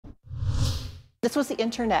This was the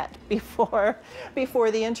internet before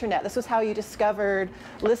the internet. This was how you discovered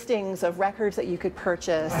listings of records that you could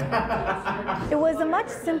purchase. It was a much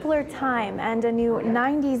simpler time, and a new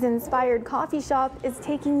 90s-inspired coffee shop is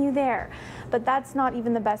taking you there. But that's not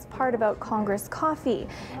even the best part about Congress Coffee.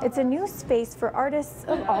 It's a new space for artists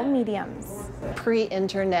of all mediums.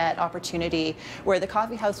 Pre-internet opportunity where the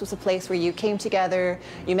coffee house was a place where you came together,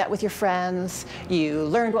 you met with your friends, you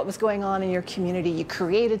learned what was going on in your community, you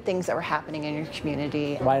created things that were happening in your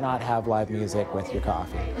community. Why not have live music with your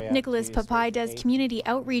coffee? Nicholas Papai does community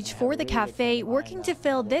outreach for the cafe, working to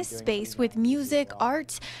fill this space with music,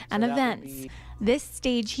 art, and events. This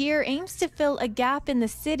stage here aims to fill a gap in the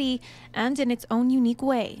city and in its own unique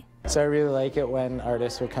way. So I really like it when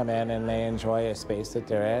artists will come in and they enjoy a space that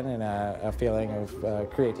they're in and a feeling of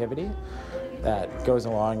creativity that goes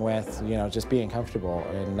along with, just being comfortable,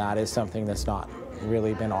 and that is something that's not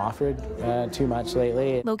really been offered too much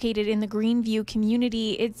lately. Located in the Greenview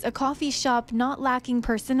community, it's a coffee shop not lacking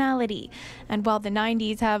personality. And while the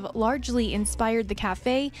 90s have largely inspired the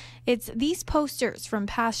cafe, it's these posters from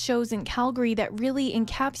past shows in Calgary that really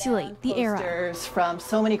encapsulate the era. Posters from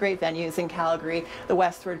so many great venues in Calgary, the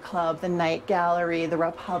Westward Club, the Night Gallery, the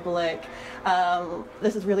Republic.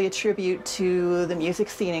 This is really a tribute to the music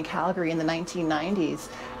scene in Calgary in the 1990s.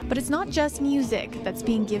 But it's not just music that's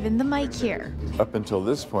being given the mic here. Up until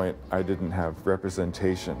this point, I didn't have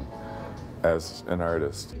representation as an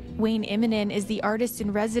artist. Wayne Immonen is the artist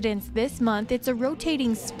in residence this month. It's a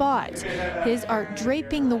rotating spot, his art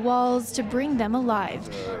draping the walls to bring them alive.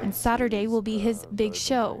 And Saturday will be his big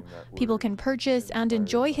show. People can purchase and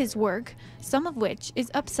enjoy his work, some of which is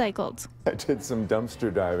upcycled. I did some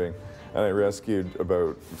dumpster diving, and I rescued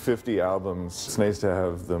about 50 albums. It's nice to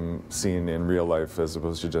have them seen in real life as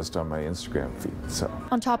opposed to just on my Instagram feed. So.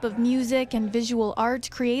 On top of music and visual art,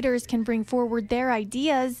 creators can bring forward their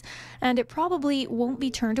ideas, and it probably won't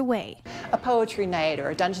be turned away. A poetry night or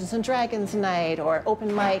a Dungeons and Dragons night or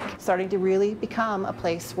open mic, starting to really become a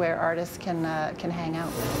place where artists can hang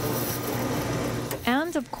out.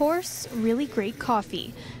 And of course, really great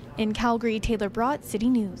coffee. In Calgary, Taylor Braat, City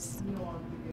News.